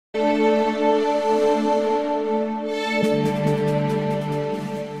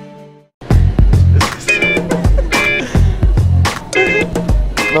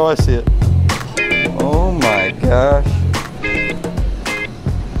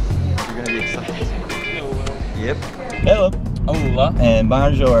Yep. Hello. Hola. And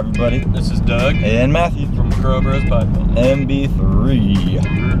bonjour, everybody. This is Doug. And Matthew. From Bros Bodybuilding.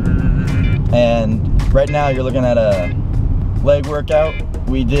 MB3. And right now you're looking at a leg workout.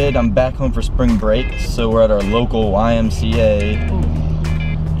 I'm back home for spring break, so we're at our local YMCA.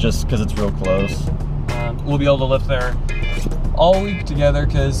 Ooh. Just because it's real close. We'll be able to lift there all week together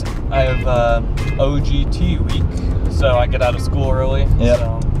because I have OGT week, so I get out of school early. Yep.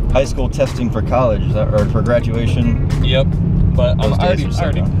 So. High school testing for college, or for graduation. Yep. But I'm already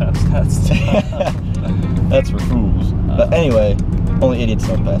passed that. That's for fools. But anyway, only idiots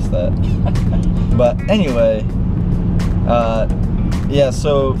don't pass that. But anyway, yeah,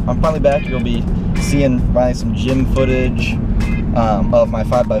 so I'm finally back. You'll be seeing finally some gym footage of my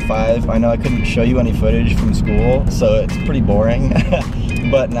 5x5. I know I couldn't show you any footage from school, so it's pretty boring.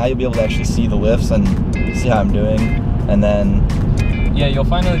 But now you'll be able to actually see the lifts and see how I'm doing. And then yeah, you'll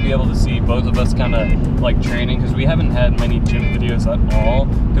finally be able to see both of us kind of like training, because we haven't had many gym videos at all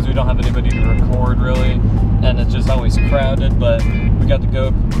because we don't have anybody to record really, and it's just always crowded. But we got the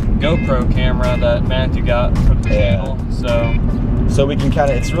GoPro camera that Matthew got for the channel, so we can kind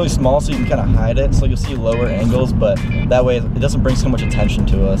of, it's really small, so you can kind of hide it, so you'll see lower angles, but that way it doesn't bring so much attention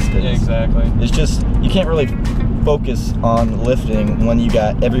to us. Yeah, exactly. It's just, you can't really focus on lifting when you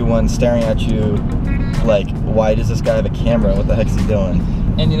got everyone staring at you like, why does this guy have a camera? What the heck is he doing?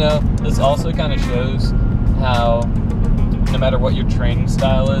 And you know, this also kind of shows how no matter what your training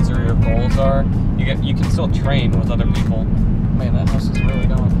style is or your goals are, you can still train with other people. Man, that house is really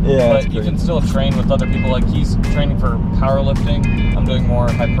going. Yeah, but you can still train with other people. Like, he's training for powerlifting. I'm doing more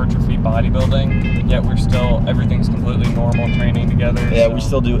hypertrophy bodybuilding. Yet we're still, everything's completely normal training together. Yeah, so we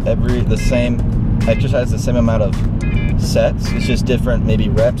still do the same exercise, the same amount of sets. It's just different, maybe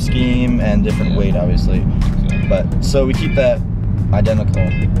rep scheme and different weight, obviously. Okay. But so we keep that identical.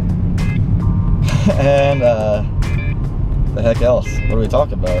 And the heck else? What do we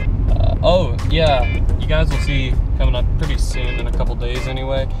talk about? Oh yeah, you guys will see coming up pretty soon, in a couple days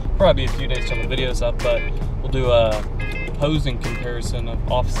anyway. Probably be a few days till the video's up, but we'll do a posing comparison of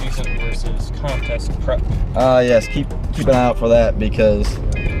off-season versus contest prep. Yes, keep an eye out for that, because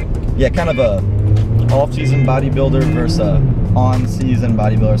yeah, kind of a off-season bodybuilder versus a on-season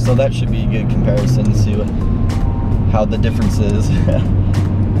bodybuilder, so that should be a good comparison to see how the difference is.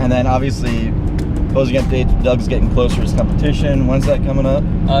 And then obviously posing updates, Doug's getting closer to his competition. When's that coming up?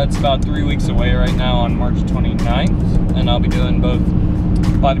 It's about 3 weeks away right now, on March 29th, and I'll be doing both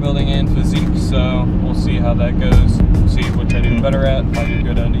bodybuilding and physique, so we'll see how that goes. We'll see which I do better at, if I do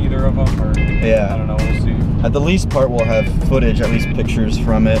good at either of them, or yeah, I don't know, we'll see. At the least part, we'll have footage, at least pictures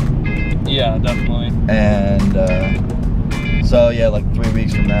from it. Yeah, definitely. And so yeah, like 3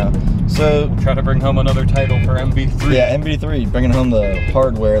 weeks from now. So we'll try to bring home another title for MB3. Yeah, MB3, bringing home the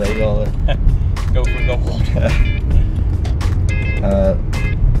hardware, they call it. Go for gold.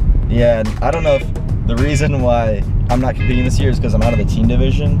 Yeah, I don't know if the reason why I'm not competing this year is because I'm out of the teen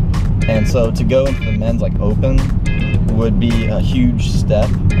division, and so to go into the men's like open would be a huge step,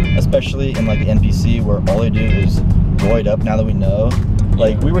 especially in like the NPC where all they do is roid up. Now that we know,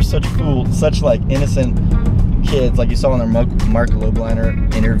 like we were such like innocent kids, like you saw in their Mark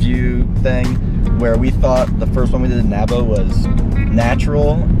Lobliner interview thing, where we thought the first one we did in Nabo was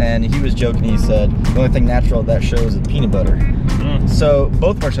natural, and he was joking. He said the only thing natural at that show is peanut butter. So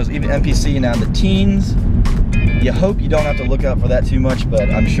both of our shows, even NPC and now the teens, you hope you don't have to look out for that too much, but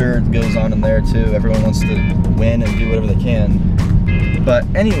I'm sure it goes on in there too. Everyone wants to win and do whatever they can. But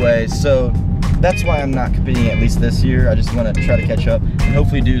anyway, so that's why I'm not competing, at least this year. I just want to try to catch up and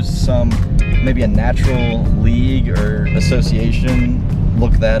hopefully do maybe a natural league or association.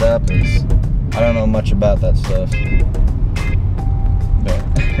 Look that up, as I don't know much about that stuff.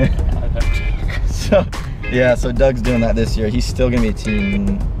 So yeah, so Doug's doing that this year. He's still gonna be a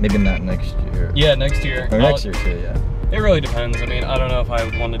teen, maybe not next year. Yeah, next year. Or next year too, yeah. It really depends. I mean, I don't know if I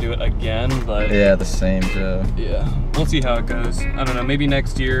would want to do it again, but yeah, the same too. Yeah, we'll see how it goes. I don't know. Maybe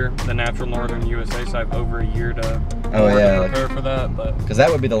next year, the Natural Northern USA, so I have over a year to prepare for that. But because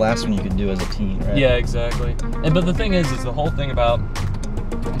that would be the last one you could do as a teen, right? Yeah, exactly. But the thing is the whole thing about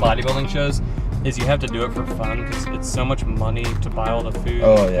bodybuilding shows is you have to do it for fun, because it's so much money to buy all the food,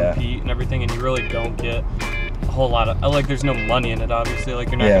 compete and everything, and you really don't get a whole lot of, like, there's no money in it, obviously, like,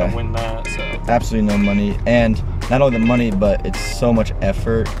 you're not gonna win that, so. Absolutely no money, and not only the money, but it's so much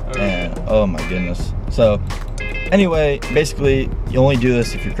effort, and oh my goodness. So, anyway, basically, you only do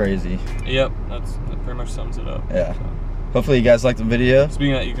this if you're crazy. Yep, that pretty much sums it up. Yeah. So. Hopefully you guys like the video.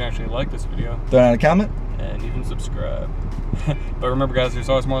 Speaking of that, you can actually like this video. Throw down a comment. And even subscribe. But remember, guys, there's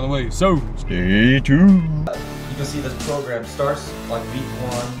always more than the way, so stay tuned. You can see this program starts like week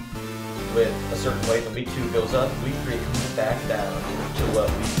 1, with a certain weight, and week 2 goes up, week 3 comes back down to what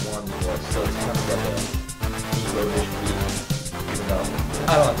week 1 was. So it's kind of like a deloadish week, even though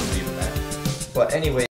I don't have to believe in that. But anyway.